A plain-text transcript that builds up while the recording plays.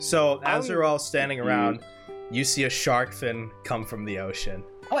So as they're all standing around, you see a shark fin come from the ocean.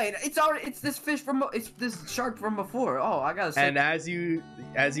 Wait, it's this shark from before. Oh, I gotta say. And as you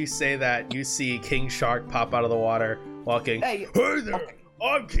say that, you see King Shark pop out of the water, walking. Hey there! okay.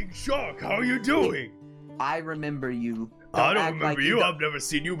 I'm King Shark. How are you doing? I remember you. I don't act remember like you. I've never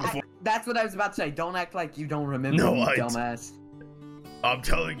seen you before. That's what I was about to say. Don't act like you don't remember No, me, I dumbass. I'm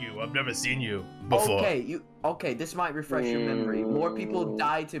telling you, I've never seen you before. Okay, this might refresh your memory. More people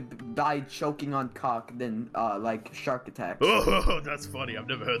die choking on cock than like shark attacks. Oh, that's funny. I've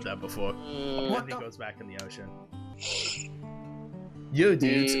never heard that before. What And he the- goes back in the ocean. Yo,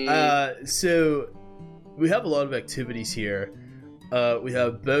 dudes. So we have a lot of activities here. We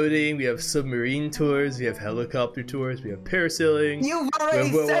have boating, we have submarine tours, we have helicopter tours, we have parasailing. You've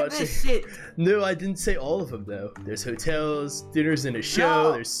already We're said watching- this shit. No, I didn't say all of them though. There's hotels, dinners and a show,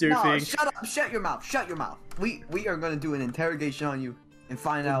 No, there's surfing. No, shut up! Shut your mouth! Shut your mouth! We are gonna do an interrogation on you and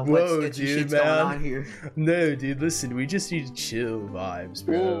find out Whoa, what sketchy dude, shit's man. going on here. No, dude, listen, we just need chill vibes,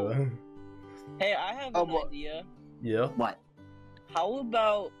 bro. Hey, I have an idea. Yeah. What? How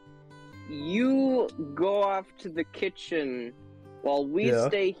about you go off to the kitchen while we Yeah.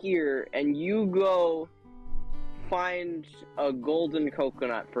 stay here, and you go find a golden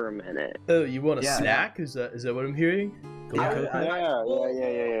coconut for a minute? Oh, you want a Yeah. snack? Is that what I'm hearing? Golden coconut?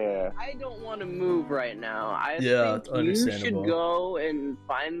 Yeah. I don't want to move right now. I Yeah, think you understandable. should go and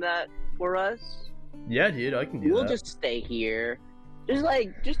find that for us. Yeah, dude, I can do We'll that. just stay here.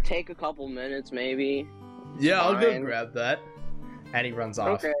 Just take a couple minutes, maybe. Yeah, I'll go fine. grab that. And he runs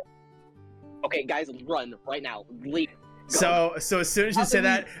off. Okay. Okay, guys, run right now. Leave. So as soon as you say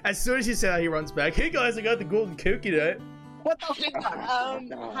that, he runs back. Hey guys, I got the golden coconut. What the fuck?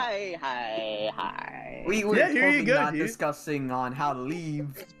 Hi. We were Yeah, here you totally go, not dude. discussing on how to leave.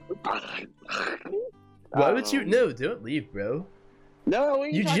 Why would you? No, don't leave, bro. No, what are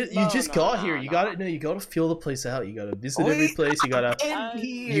You talking just you about? just No, got no, here. no. You gotta feel the place out. You gotta visit Wait, every place. You gotta in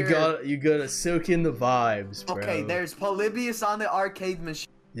here. you gotta soak in the vibes, bro. Okay, there's Polybius on the arcade machine.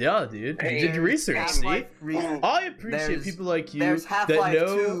 Yeah, dude. You did your There's research, see? Half-Life 3. I appreciate There's- people like you there's that Half-Life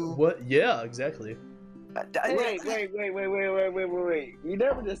know 2. what. Yeah, exactly. Wait. You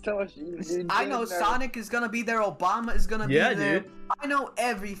never just tell us. You I know just never- Sonic is gonna be there. Obama is gonna be Yeah, there. dude. I know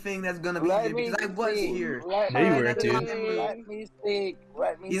everything that's gonna be Let there me because I was speak. here. Let No, you me weren't, speak. dude. Let me speak.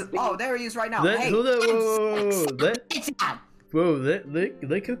 Let me He's- speak. oh, there he is right now. Let, Hey, hold on, whoa, it's on. let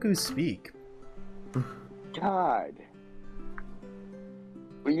Cuckoo speak. God.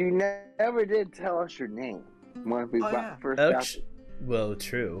 Well, you never did tell us your name when we Oh, yeah. first got Actually, well,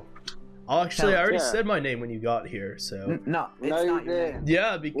 true. Actually, I already Yeah. said my name when you got here, so No, it's No, you not your didn't. name.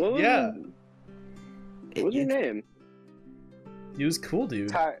 yeah, What was- yeah, What's your name? he was cool, dude.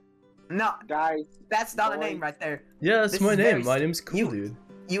 Ty- No, guys. that's not a Boy. name right there. Yeah, that's This my is name. very My name's cool, you- dude.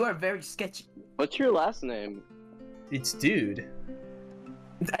 You are very sketchy. What's your last name? It's dude.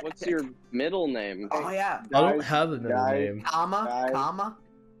 What's your middle name? Oh yeah, I don't Guys, have a middle guys. name. comma, Guys. comma,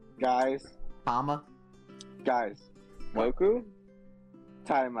 Guys. comma. Goku?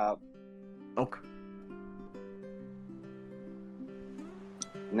 Time up. Okay,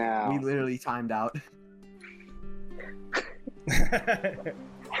 Now. we literally timed out.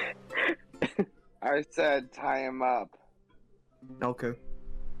 I said tie him up. Okay.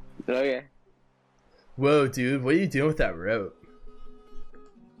 Okay. Whoa, dude, what are you doing with that rope?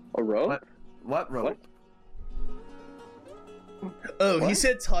 A rope? What rope? Oh, he What?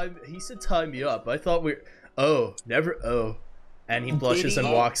 said time. He said tie me up. I thought we. Oh, never. Oh, and he blushes and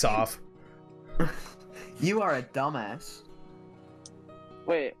Idiot. walks off. You are a dumbass.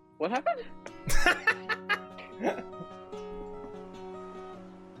 Wait, what happened?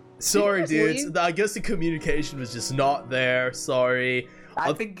 Sorry, Did you guys dudes. leave? I guess the communication was just not there. Sorry. I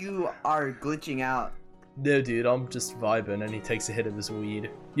I'll- think you are glitching out. No, dude, I'm just vibing, and he takes a hit of his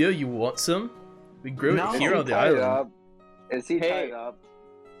weed. Yo, you want some? We grew No. it here on the Tied island. up. Is he Hey. tied up?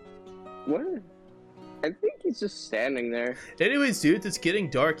 What? I think he's just standing there. Anyways, dude, it's getting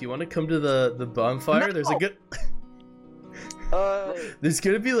dark. You want to come to the bonfire? There's a No. good. Uh, There's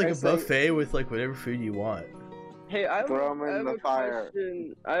gonna be like I a say- buffet with like whatever food you want. hey, I have, Throw him in I have the a fire.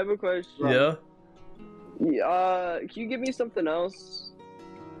 question. I have a question. Yeah. Can you give me something else?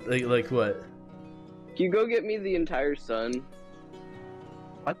 Like what? Can you go get me the entire sun?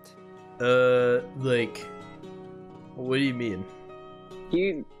 What? Like. What do you mean?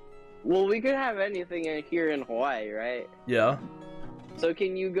 Well, we could have anything here in Hawaii, right? Yeah. So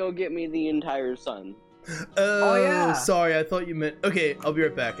can you go get me the entire sun? Oh yeah. Sorry, I thought you meant. Okay, I'll be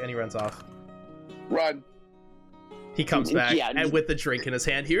right back. And he runs off. Run. He comes back Yeah. and with the drink in his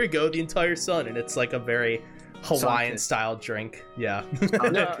hand. Here you go, the entire sun, and it's like a very Hawaiian Sunkist. style drink. Yeah.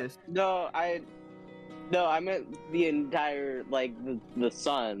 Sunkist. No, I meant the entire the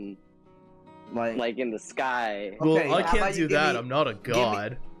sun, Like, in the sky. Well, Okay, I how can't about you do give that. me- I'm not a me-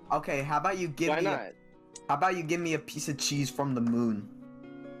 god. okay, how about you give Why me not? how about you give me a piece of cheese from the moon?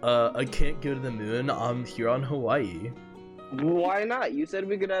 I can't go to the moon. I'm here on Hawaii. Why not? You said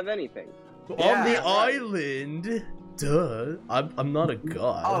we could have anything. On Yeah, the right. island. Duh. I'm not a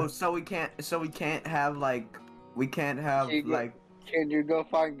god. Oh, so we can't have You go- like Can you go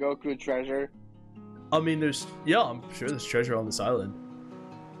find Goku treasure? I mean, I'm sure there's treasure on this island.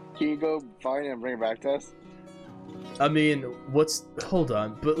 Can you go find it and bring it back to us? I mean, hold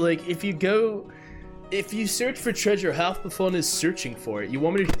on, but like, if you search for treasure, half the fun is searching for it. You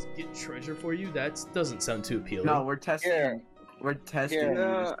want me to just get treasure for you? That doesn't sound too appealing. no, we're testing Here. we're testing Here. you to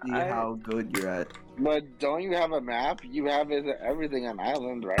No, see how good you're at. But don't you have a map? You have everything on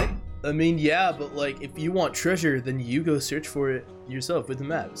island, right? I mean, yeah, but like, if you want treasure, then you go search for it yourself with the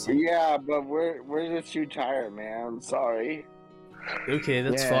maps. Yeah, but we're just too tired, man. Sorry. Okay,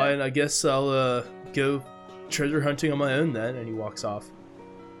 that's Yeah. fine. I guess I'll go treasure hunting on my own then. And he walks off.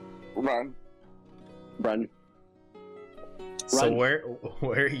 Run. Run. So Run. where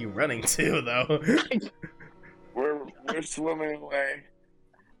are you running to though? We're swimming away.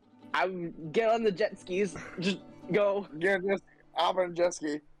 I get on the jet skis. Just go. Yeah, just Albert and jet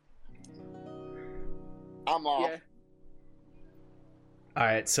ski. I'm off. Yeah. All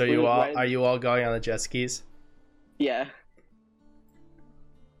right, so Wait, why- are you all going on the jet skis? Yeah.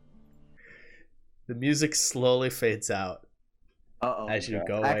 The music slowly fades out Uh-oh. as you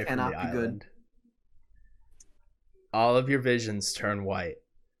go That away from cannot the be good. island. All of your visions turn white.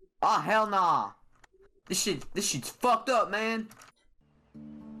 Oh hell nah. This shit's fucked up, man.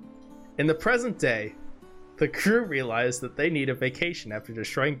 In the present day, the crew realize that they need a vacation after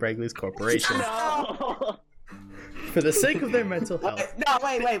destroying Bregley's corporation. No. For the sake of their mental health, No,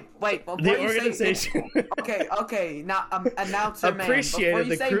 wait. Before the you say- organization Okay. Now, announcer man. appreciated before you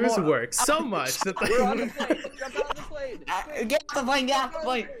the say crew's more- work so much that We're on the they... plane. Jump out of the plane. Get off the plane, get off the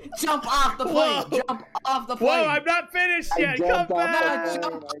plane. Jump off the plane. Whoa. Jump off the plane. Whoa, I'm not finished yet! Come jumped off back! No,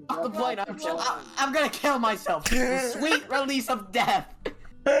 jump off the plane. I'm gonna kill myself. Sweet release of death.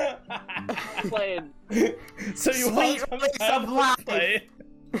 Plane. So you Sweet all jump release out of the life. plane.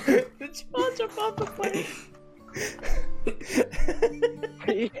 Did you all jump off the plane?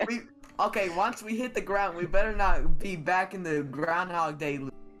 Yeah. Okay, once we hit the ground, we better not be back in the Groundhog Day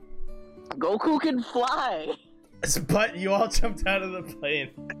loop. Goku can fly. But you all jumped out of the plane.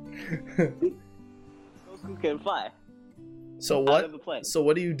 Goku can fly. So Out of the what? plane. So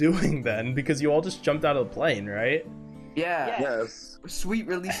what are you doing then? Because you all just jumped out of the plane, right? Yeah. Yeah. Yes. Sweet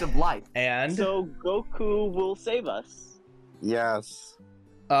release of life. And So Goku will save us. Yes.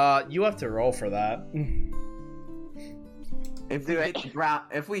 you have to roll for that.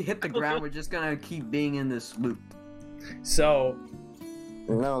 If we hit the ground, we're just gonna keep being in this loop. So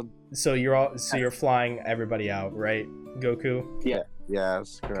No. you're flying everybody out, right, Goku?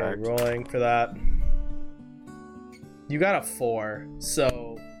 Yes. Okay, Correct. rolling for that. You got a 4,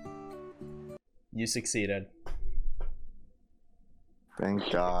 so you succeeded. Thank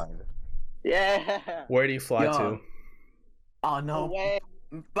God. Yeah. Where do you fly Yo. to? Oh no. Away.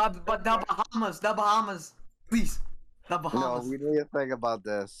 But the Bahamas, please. The No, Bahamas. we need to think about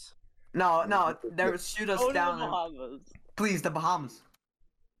this. No, they would shoot us Go to the down. Bahamas. Please, the Bahamas.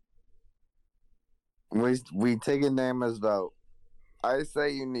 We take a name as vote. I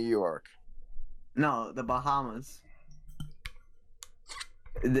say you New York. No, the Bahamas.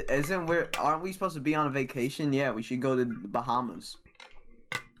 Aren't we supposed to be on a vacation? Yeah, we should go to the Bahamas.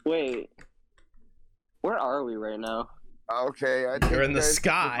 Wait. Where are we right now? Okay, I think You're in the there's-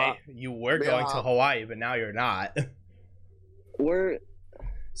 sky. You were going to Yeah. Hawaii, but now you're not. We're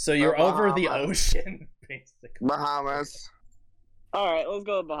So you're over the Bahamas. ocean, basically. Bahamas. alright, let's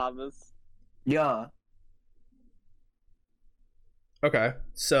go to Bahamas. Yeah. Okay,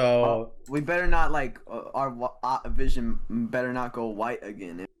 so We better not our vision better not go white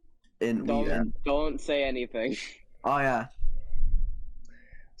again. Don't say anything. Oh yeah.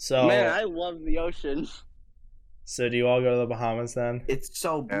 so Man, I love the ocean. so do you all go to the Bahamas then? It's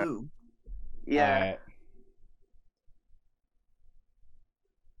so blue. Yeah. Alright.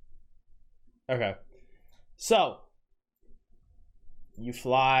 Okay. So you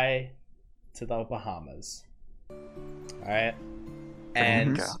fly to the Bahamas. Alright.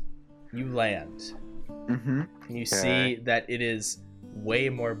 And Okay. you land. Mm-hmm. And you see that it is way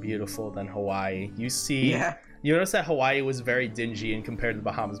more beautiful than Hawaii. You see Yeah. You notice that Hawaii was very dingy in compared to the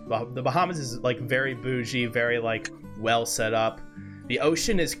Bahamas. The Bahamas is like very bougie, very like well set up. The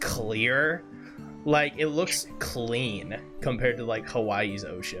ocean is clear. Like, it looks clean compared to, like, Hawaii's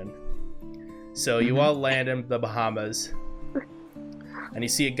ocean. So you all land in the Bahamas, and you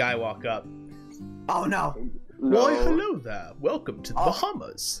see a guy walk up. Oh no! Why, hello there. Welcome to the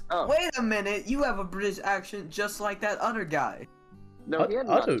Bahamas. Oh. Wait a minute, you have a British accent just like that other guy. No, he had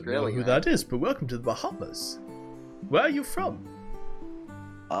an I don't know Australian who that is, but welcome to the Bahamas. Where are you from?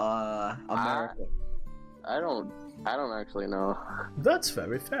 America. I don't actually know. That's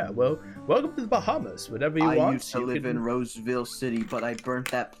very fair. Well, welcome to the Bahamas. Whatever you I want. used to you live can- in Roseville City, but I burnt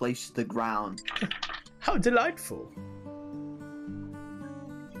that place to the ground. How delightful.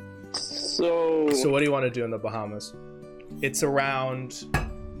 So So what do you want to do in the Bahamas? It's around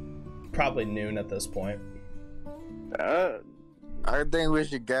probably noon at this point. I think we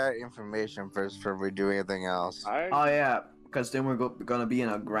should get information first before we do anything else. Oh yeah, because then we're gonna be in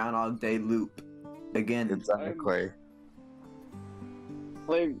a Groundhog Day loop again. Exactly.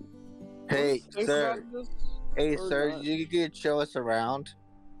 like, Hey, think sir. about this Hey, or sir. not. You could show us around.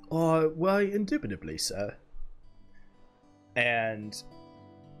 Well, indubitably, sir. And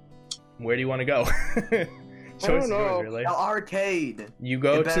where do you want to go? Choice is know. yours, really. The arcade. You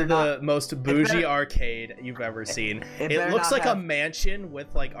go It to better the not- most bougie better- arcade you've ever seen. It It better looks not like a have- mansion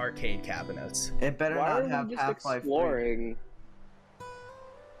with like arcade cabinets. It better Why are not have we just Half-Life 3. exploring?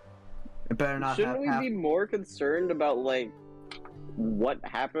 It better not Shouldn't have we half. be more concerned about like what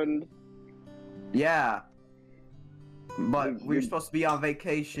happened? Yeah. But You- we're supposed to be on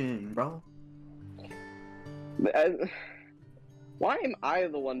vacation, bro. Why am I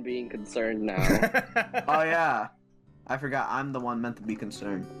the one being concerned now? Oh yeah. I forgot I'm the one meant to be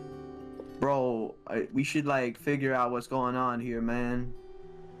concerned. Bro, we should like figure out what's going on here, man.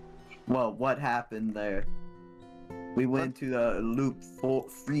 Well, what happened there? We went to the loop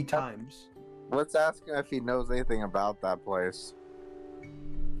 3 times. Let's ask him if he knows anything about that place.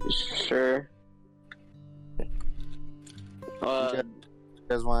 Sure. You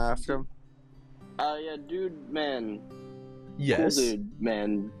guys want to ask him? Yeah, dude, man. Yes. Cool dude,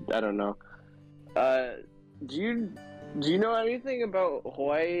 man. I don't know. Do you know anything about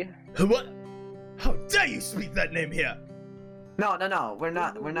Hawaii? What? How dare you speak that name here? No. We're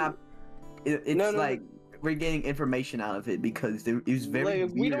not. It's No, like we're getting information out of it because it was very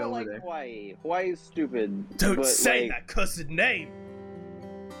Like, we weird don't over like there. Hawaii. Hawaii's stupid. Don't but, say like, that cursed name.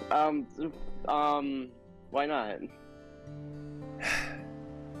 Why not?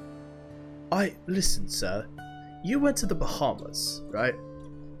 Listen, sir. You went to the Bahamas, right?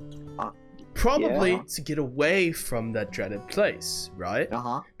 Uh, Probably yeah. to get away from that dreaded place, right?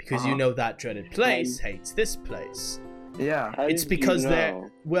 Uh-huh. Because you Uh-huh. know that dreaded place hates this place. Yeah. How It's did you because know?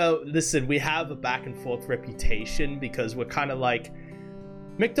 they're well. Listen, we have a back and forth reputation because we're kind of like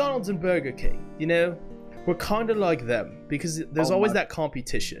McDonald's and Burger King. You know, we're kind of like them because there's Oh always my- that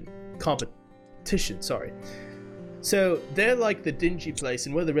competition. Sorry. So they're like the dingy place,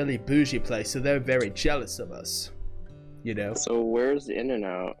 and we're the really bougie place. So they're very jealous of us. You know. So where's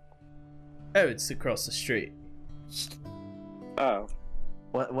In-N-Out? Oh, it's across the street. Oh.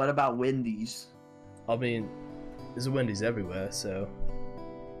 What about Wendy's? I mean, there's a Wendy's everywhere. So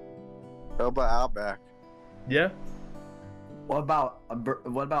How about Outback? yeah. What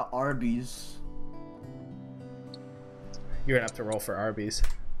about Arby's? You're gonna have to roll for Arby's.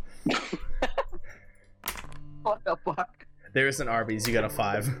 What the fuck? There is an Arby's. You got a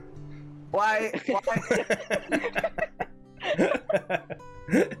 5.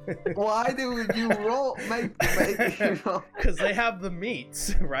 Why do you roll make you roll? Because they have the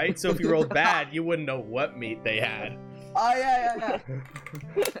meats, right? So if you rolled bad, you wouldn't know what meat they had. Oh yeah.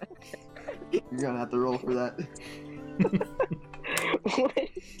 You're gonna have to roll for that.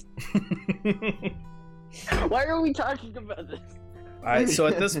 Why are we talking about this? Alright, so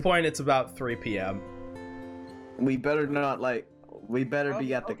at this point, it's about 3 p.m. We better not we better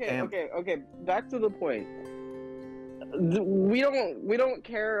be at the camp. Okay. Back to the point. We don't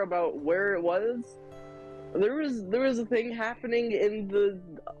care about where it was. There was a thing happening in the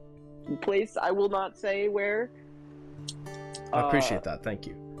place I will not say where. I appreciate that. Thank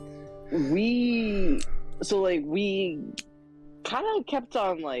you. We kind of kept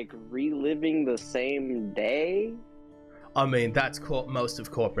on like reliving the same day. I mean, that's most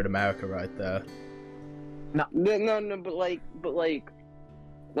of corporate America right there. No, but like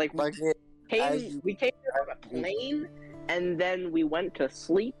Like, we came here on a plane, and then we went to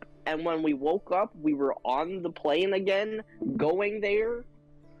sleep, and when we woke up, we were on the plane again, going there,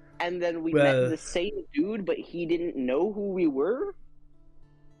 and then we met the same dude, but he didn't know who we were?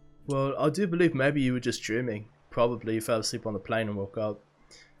 Well, I do believe maybe you were just dreaming. Probably you fell asleep on the plane and woke up.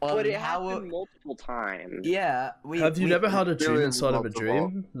 But it happened multiple times. Yeah, Have you never had a there dream is inside of a multiple.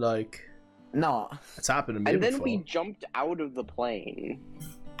 dream? Like, No. It's happened to me And then before. we jumped out of the plane.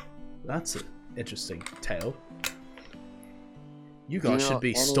 That's an interesting tale. You Do you guys know should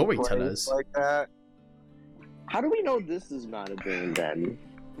be any storytellers. place like that? How do we know this is not a dream then?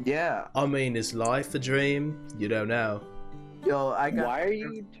 Yeah. I mean, is life a dream? You don't know. Yo, I got. Why are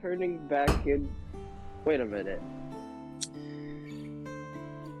you turning back in? Wait a minute.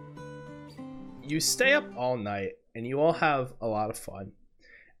 You stay up all night and you all have a lot of fun.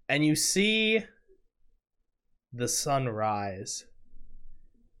 And you see the sun rise.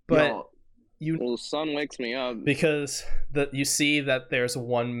 But Yo, Well, the sun wakes me up. because you see that there's a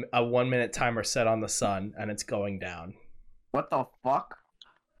 1 minute timer set on the sun and it's going down what the fuck?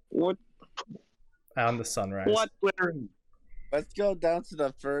 What? on the sunrise. What? Let's go down to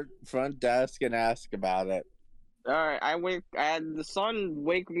the front desk and ask about it. Alright, I had the sun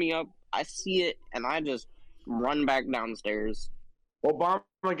wake me up. I see it, and I just run back downstairs. Obama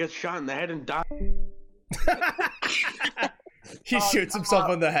gets shot in the head and dies. He shoots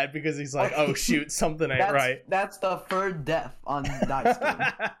himself in the head because he's like, oh shoot, something ain't right. That's the third death on Dice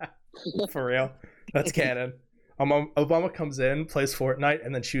Game. For real. That's canon. Obama comes in, plays Fortnite,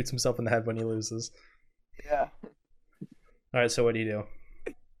 and then shoots himself in the head when he loses. Yeah. Alright, so what do you do?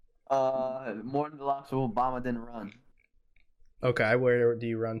 More than the loss of Obama didn't run. Okay, where do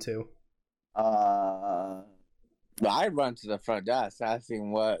you run to? But I run to the front desk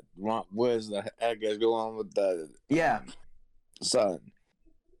asking what is the heck is going on with the Yeah. sun.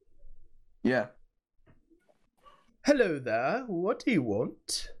 Yeah. Hello there, what do you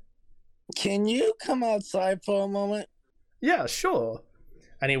want? Can you come outside for a moment? Yeah, sure.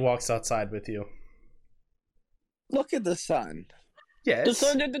 And he walks outside with you. Look at the sun. Yes. The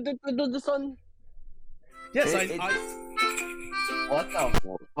sun, the sun. Yes, It- What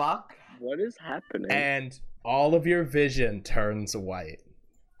the fuck? What is happening? And all of your vision turns white.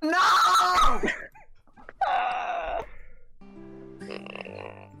 No!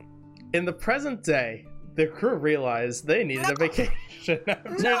 In the present day, the crew realized they needed a vacation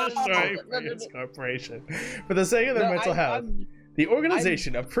after destroying Prius Corporation. For the sake of their mental health, the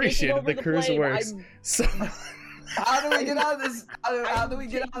organization appreciated the crew's works. So, How do we get out of this? How do we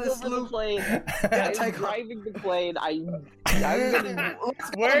get out of this the loop? plane? Yeah, I'm take off. driving the plane. I'm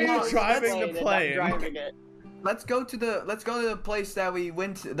where are you Let's- driving the and I'm plane? driving it. Let's go to the place that we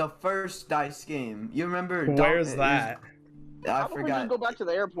went to the first Dice Game. You remember? Where's that? I How about we just forgot. go back to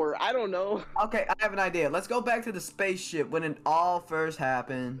the airport? I don't know. Okay, I have an idea. Let's go back to the spaceship when it all first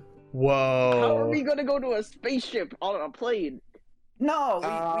happened. Whoa. How are we gonna go to a spaceship on a plane?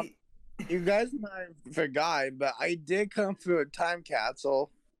 No, we You guys might forgot, but I did come through a time capsule.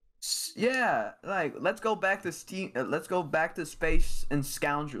 yeah, like let's go back to Steam. Let's go back to Space and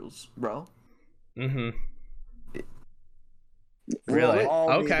Scoundrels, bro. Mm-hmm. We'll Really? all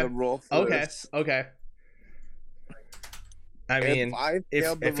need Okay. to roll for Okay. this. Okay. I mean, if I if-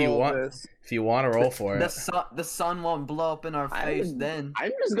 failed to if you roll want- this, if you want to roll for The it. sun won't blow up in our face then.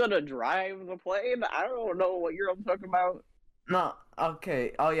 I'm just gonna drive the plane. I don't know what you're talking about. No,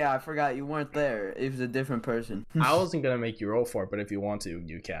 okay. Oh yeah, I forgot you weren't there. It was a different person. I wasn't gonna make you roll for it, but if you want to,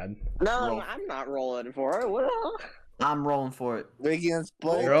 you can. No, Roll. I'm not rolling for it. What? I'm rolling for it. we can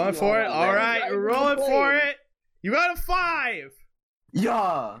split. You're rolling for it? Yeah. Alright, you're rolling Plane. for it! You got a 5!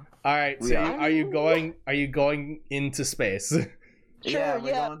 Yeah. Alright, so We are you going into space? Yeah, Sure,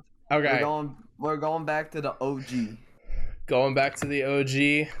 yeah. Okay. We're going back to the OG. Going back to the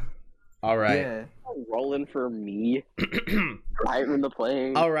OG. Alright. Yeah. Rolling for me. Driving the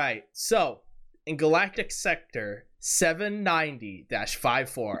plane. Alright, so in Galactic Sector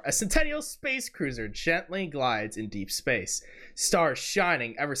 790-54, a Centennial space cruiser gently glides in deep space, stars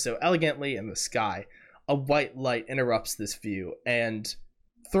shining ever so elegantly in the sky. A white light interrupts this view, and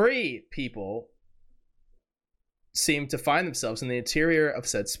 3 people seem to find themselves in the interior of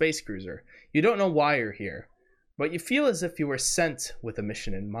said space cruiser. You don't know why you're here, but you feel as if you were sent with a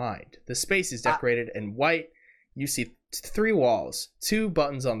mission in mind. The space is decorated in white. You see 3 walls, 2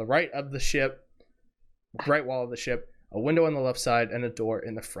 buttons on the right wall of the ship, a window on the left side, and a door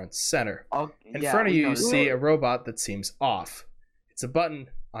in the front center. Okay, In yeah, front of we you, know you this. see a robot that seems off. It's a button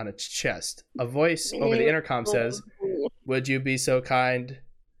on its chest. A voice over the intercom says, "Would you be so kind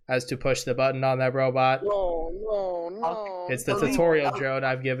as to push the button on that robot?" No. It's the Believe- tutorial drone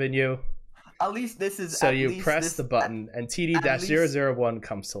I've given you. At least this is. So at you least press this- the button, and TD-001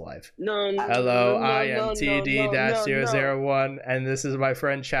 comes to life. No. Hello, no, I no, am no, TD-001, and this is my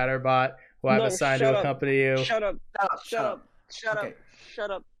friend Chatterbot, who I've No, assigned shut to up. accompany you. Shut up. Shut up. Shut up. Okay.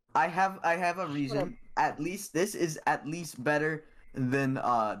 Shut up. I have a reason. At least this is at least better than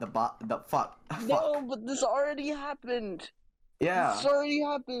the fuck. No, but this already happened. Yeah. This already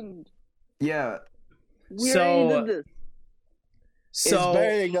happened. Yeah. We already did this. It's So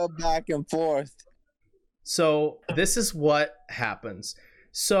better to go back and forth. So this is what happens.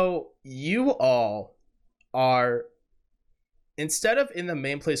 So you all are, instead of in the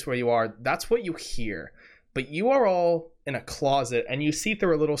main place where you are, that's what you hear. But you are all in a closet, and you see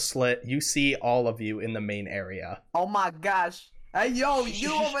through a little slit, you see all of you in the main area. Oh my gosh. Hey, yo,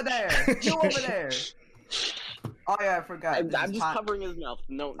 you over there. You over there. Oh, yeah, I forgot. I'm This is just time- covering his mouth.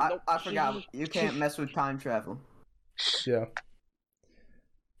 No, I forgot. You can't mess with time travel. Yeah.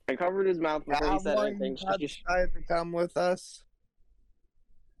 I covered his mouth before he said anything. You decided to come with us.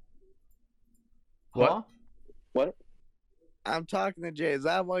 What? Huh? What? I'm talking to Jay. Is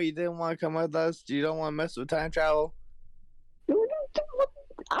that why you didn't want to come with us? You don't want to mess with time travel?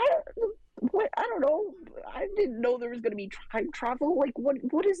 I don't know. I didn't know there was gonna be time travel. Like,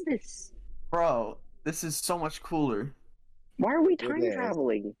 what is this? Bro, this is so much cooler. Why are we time is.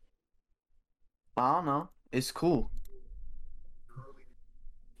 traveling? I don't know. It's cool.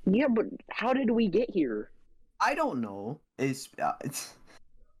 Yeah, but how did we get here? I don't know. It's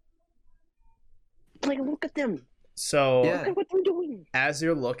Like, look at them. So Yeah. Look at what they're doing. as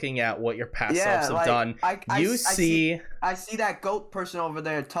you're looking at what your past Yeah, selves have like, done, you see I see that goat person over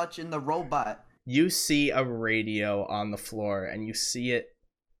there touching the robot. you see a radio on the floor, and you see it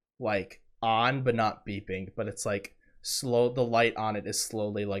like on but not beeping, but it's like slow. The light on it is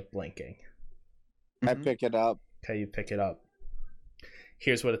slowly like blinking. I Mhm. pick it up. Okay, you pick it up.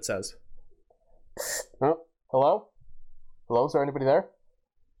 Here's what it says. Oh, hello? Hello? Is there anybody there?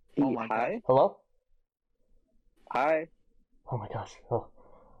 Oh my Hi. Hello? Hi. Oh my gosh. Oh.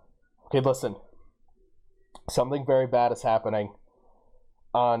 Okay, listen. Something very bad is happening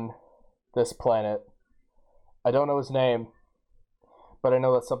on this planet. I don't know his name, but I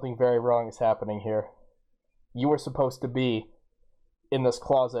know that something very wrong is happening here. You were supposed to be in this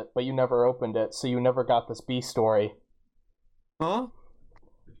closet, but you never opened it, so you never got this B story. Huh?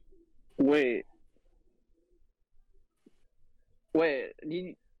 Wait.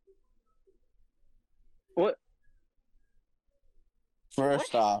 What?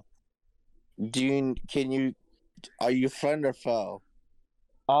 First off, are you friend or foe?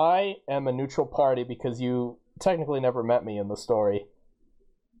 I am a neutral party because you technically never met me in the story.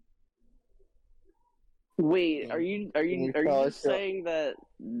 Wait, are you tell just us your- saying that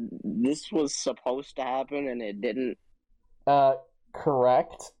this was supposed to happen and it didn't?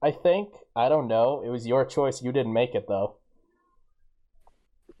 Correct, I think. I don't know. It was your choice. You didn't make it, though.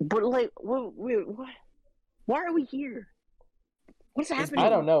 But like, what? Why are we here? What's happening? I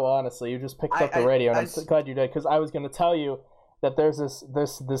don't know, honestly. You just picked up the radio, and I'm so glad you did, because I was going to tell you that there's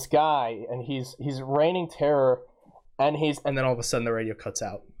this guy, and he's raining terror, and then all of a sudden the radio cuts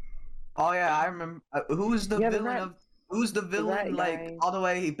out. Oh yeah, I remember. Who's the Yeah, villain that- of? Who's the villain? Like guy. all the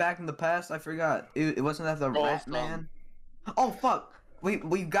way back in the past? I forgot. It wasn't that the Rat Trollsome. Man. Oh fuck!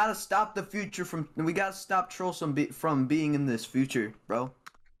 We gotta stop the future from. We gotta stop Trollsome from being in this future, bro.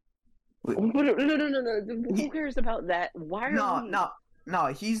 No. Who cares about that? Why are we... No.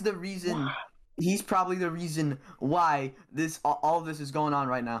 He's the reason. He's probably the reason why all of this is going on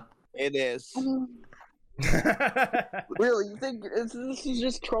right now. It is. Really? You think this is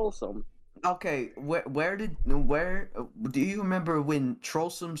just Trollsome? Okay, where do you remember when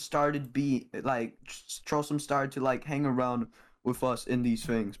Trollsome started Trollsome started to like hang around with us in these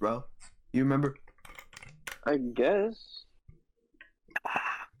things, bro? You remember? I guess. I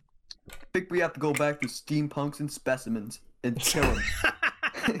think we have to go back to steampunks and specimens and kill him.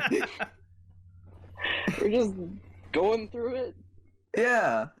 We're just going through it.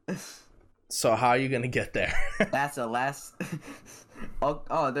 Yeah. So how are you going to get there? That's the last.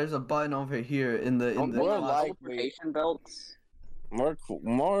 Oh, there's a button over here in the Don't More they have likely- teleportation belts?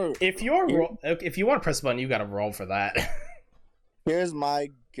 More. If you want to press a button, you got to roll for that. Here's my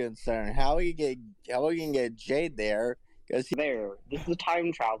concern: how are you gonna get Jade there? Because There. This is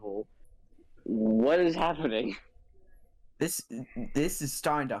time travel. What is happening? This is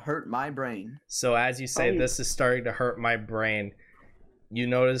starting to hurt my brain. So as you say, Oh. this is starting to hurt my brain. You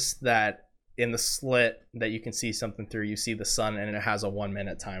notice that in the slit that you can see something through, you see the sun, and it has a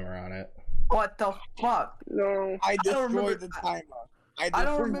 1-minute timer on it. What the fuck? No. I don't remember- destroyed the timer. I don't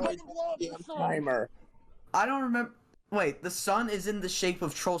destroyed remember- the damn timer. I don't remember. Wait, the sun is in the shape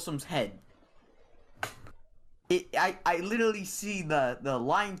of Trollsome's head. I literally see the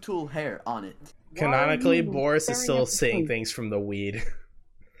line tool hair on it. Canonically, Why are you Boris is staring still at the seeing sun? things from the weed.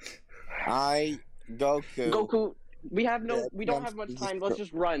 Goku, we don't have much Jesus time. Let's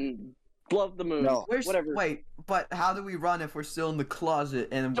just run. Blow up the moon. No. Whatever. Wait, but how do we run if we're still in the closet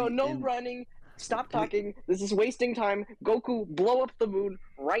and No running. Stop talking. This is wasting time. Goku, blow up the moon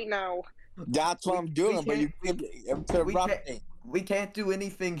right now. That's what I'm doing, but you keep interrupting. We can't do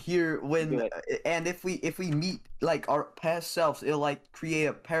anything here Do when it. and if we meet like our past selves, it'll like create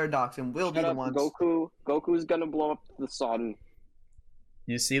a paradox and we'll be Shut the up, ones. Goku. Goku's gonna blow up the sun.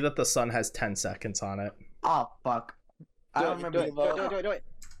 You see that the sun has 10 seconds on it. Oh fuck. I don't remember. Do it.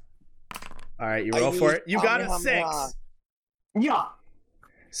 All right, you I roll for used it. You got a Kamehameha. 6. Yeah.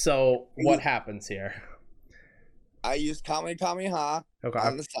 So what happens here? I used Kamehameha Okay.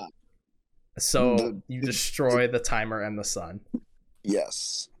 on the sun. So you destroy the timer and the sun.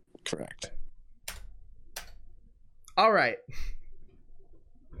 Yes, correct. All right.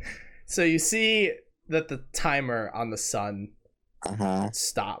 So you see that the timer on the sun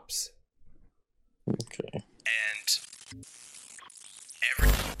stops. Okay. And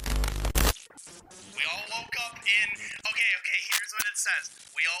we all woke up in here's what it says.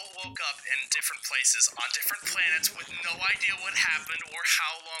 We all woke up in different places on different planets with no idea what happened or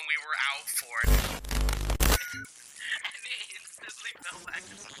how long we were out for. And it instantly fell back.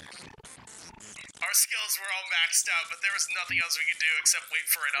 Our skills were all maxed out, but there was nothing else we could do except wait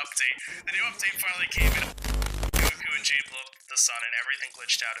for an update. The new update finally came in. Goku and Jade blew up the sun and everything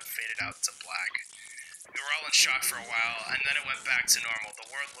glitched out and faded out to black. We were all in shock for a while, and then it went back to normal. The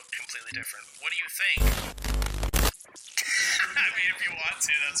world looked completely different. What do you think? I mean, if you want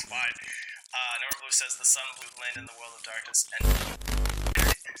to, that's fine. Norblue says the sun blew land in the world of darkness, and...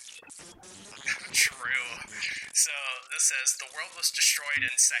 True. So, this says, the world was destroyed in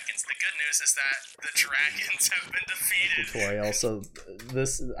seconds. The good news is that the dragons have been defeated. Tutorial, so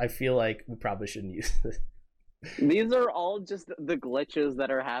this, I feel like we probably shouldn't use this. These are all just the glitches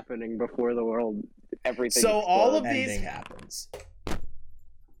that are happening before the world. Everything. So all of explodes. these happens.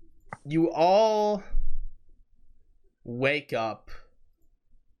 You all wake up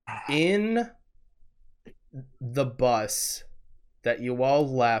in the bus that you all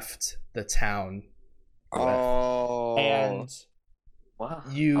left the town with. Oh. And Wow.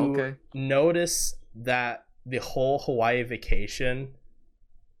 you notice that the whole Hawaii vacation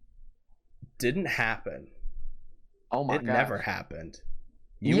didn't happen. Oh my It god. never happened.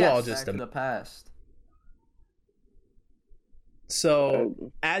 You Yes, all just back to the past.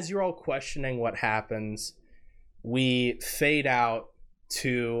 So, as you're all questioning what happens, we fade out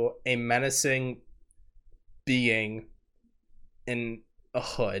to a menacing being in a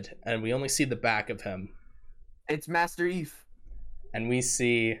hood, and we only see the back of him. It's Master Eve. And we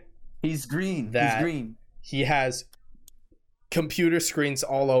see He's green. That- He's green. he has computer screens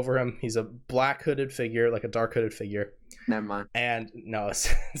all over him. He's a black hooded figure, like a dark hooded figure. Never mind. And no,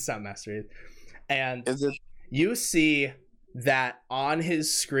 it's not Master Eve. And Is it? you see that on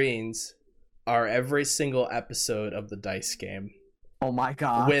his screens are every single episode of the Dice game, Oh my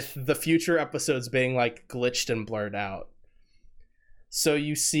god. with the future episodes being like glitched and blurred out. So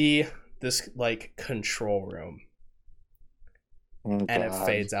you see this like control room, Oh, and it God.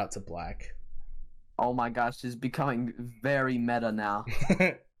 fades out to black. Oh my gosh, it's becoming very meta now.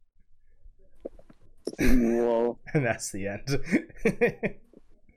 Whoa. And that's the end.